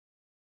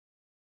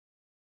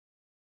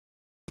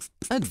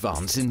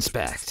Advance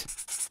Inspect.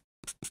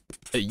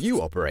 Are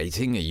you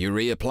operating a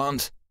urea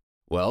plant?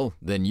 Well,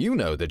 then you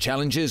know the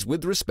challenges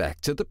with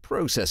respect to the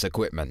process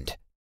equipment.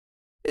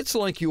 It's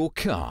like your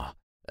car.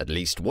 At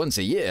least once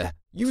a year,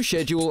 you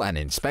schedule an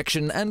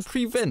inspection and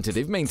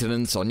preventative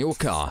maintenance on your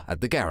car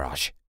at the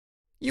garage.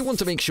 You want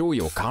to make sure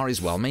your car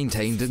is well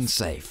maintained and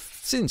safe,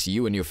 since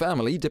you and your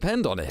family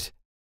depend on it.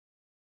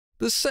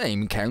 The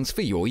same counts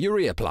for your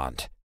urea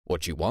plant.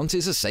 What you want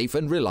is a safe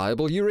and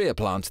reliable urea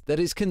plant that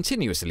is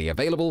continuously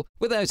available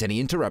without any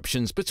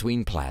interruptions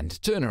between planned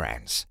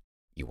turnarounds.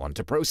 You want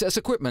a process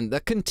equipment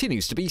that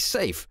continues to be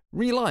safe,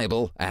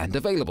 reliable, and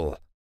available.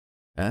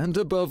 And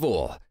above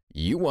all,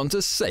 you want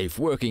a safe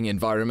working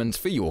environment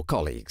for your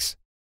colleagues.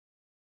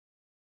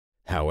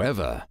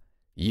 However,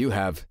 you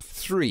have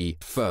 3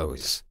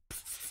 foes.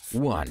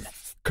 1.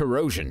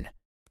 Corrosion.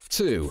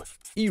 2.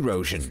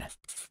 Erosion.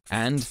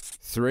 And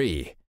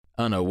 3.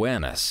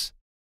 Unawareness.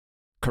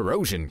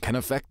 Corrosion can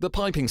affect the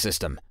piping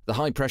system, the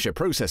high-pressure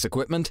process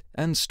equipment,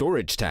 and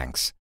storage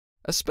tanks.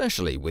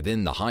 Especially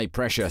within the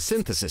high-pressure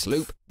synthesis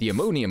loop, the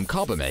ammonium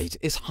carbamate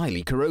is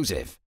highly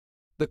corrosive.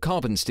 The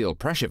carbon steel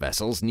pressure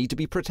vessels need to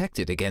be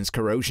protected against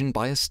corrosion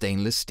by a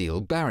stainless steel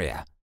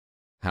barrier.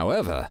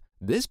 However,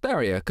 this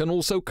barrier can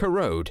also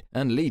corrode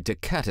and lead to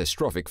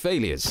catastrophic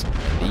failures,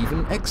 and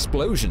even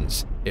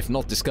explosions, if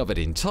not discovered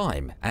in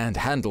time and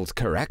handled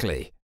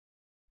correctly.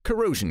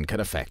 Corrosion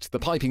can affect the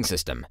piping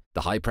system,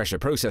 the high-pressure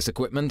process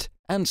equipment,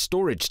 and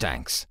storage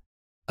tanks.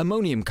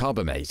 Ammonium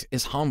carbamate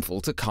is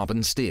harmful to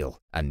carbon steel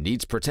and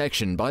needs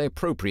protection by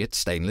appropriate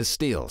stainless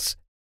steels.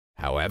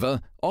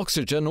 However,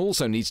 oxygen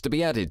also needs to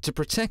be added to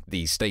protect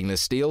these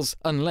stainless steels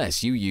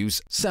unless you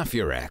use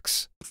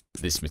Saphurex.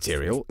 This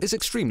material is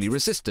extremely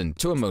resistant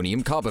to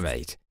ammonium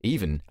carbamate,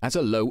 even at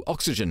a low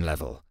oxygen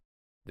level.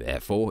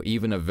 Therefore,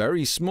 even a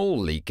very small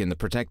leak in the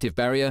protective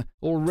barrier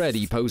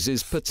already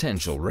poses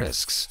potential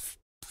risks.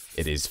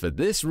 It is for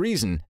this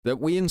reason that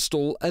we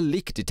install a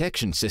leak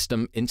detection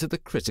system into the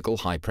critical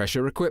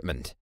high-pressure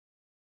equipment.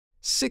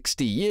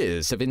 60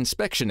 years of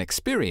inspection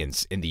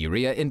experience in the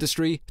urea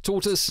industry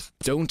taught us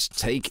don't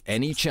take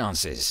any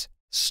chances.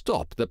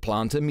 Stop the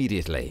plant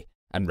immediately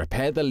and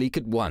repair the leak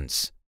at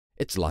once.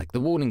 It's like the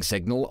warning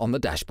signal on the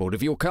dashboard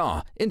of your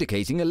car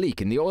indicating a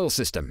leak in the oil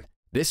system.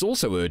 This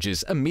also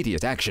urges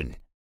immediate action.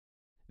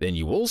 Then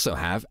you also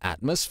have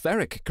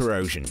atmospheric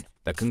corrosion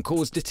that can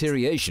cause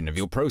deterioration of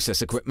your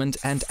process equipment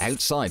and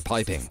outside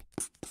piping.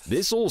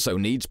 This also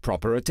needs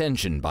proper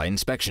attention by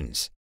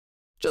inspections.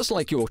 Just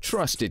like your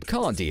trusted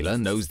car dealer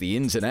knows the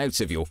ins and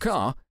outs of your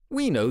car,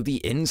 we know the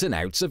ins and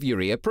outs of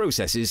urea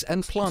processes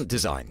and plant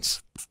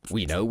designs.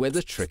 We know where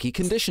the tricky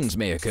conditions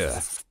may occur,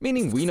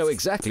 meaning we know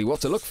exactly what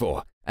to look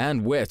for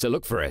and where to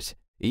look for it,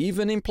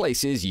 even in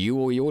places you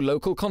or your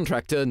local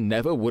contractor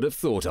never would have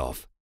thought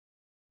of.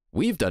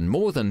 We've done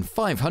more than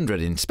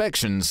 500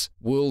 inspections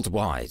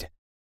worldwide.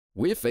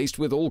 We're faced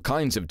with all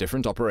kinds of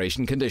different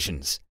operation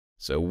conditions,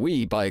 so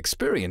we, by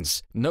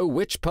experience, know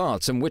which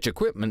parts and which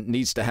equipment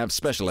needs to have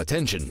special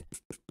attention.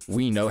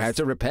 We know how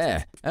to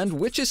repair and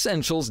which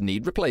essentials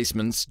need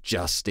replacements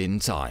just in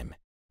time.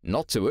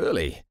 Not too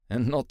early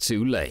and not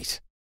too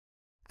late.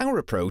 Our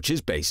approach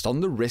is based on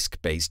the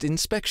risk-based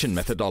inspection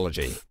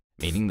methodology,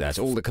 meaning that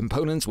all the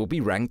components will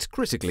be ranked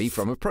critically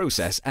from a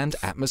process and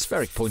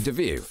atmospheric point of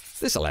view.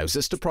 This allows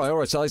us to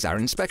prioritize our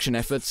inspection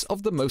efforts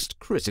of the most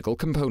critical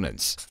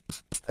components.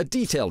 A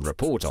detailed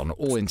report on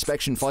all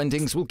inspection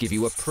findings will give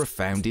you a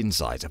profound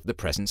insight of the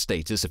present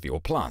status of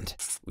your plant.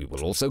 We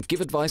will also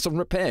give advice on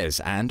repairs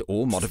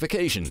and/or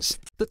modifications,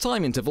 the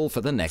time interval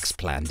for the next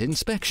planned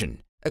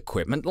inspection,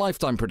 equipment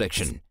lifetime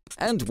prediction,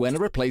 and when a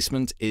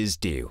replacement is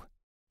due.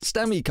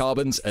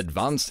 Stamicarbon's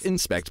Advanced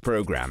Inspect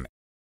program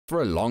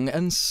for a long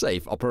and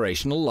safe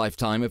operational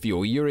lifetime of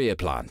your urea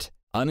plant,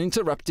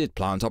 uninterrupted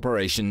plant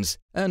operations,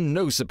 and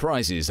no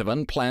surprises of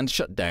unplanned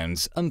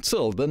shutdowns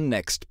until the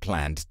next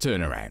planned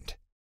turnaround.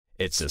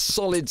 It's a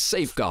solid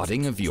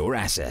safeguarding of your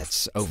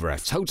assets over a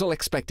total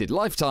expected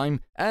lifetime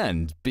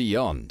and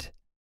beyond.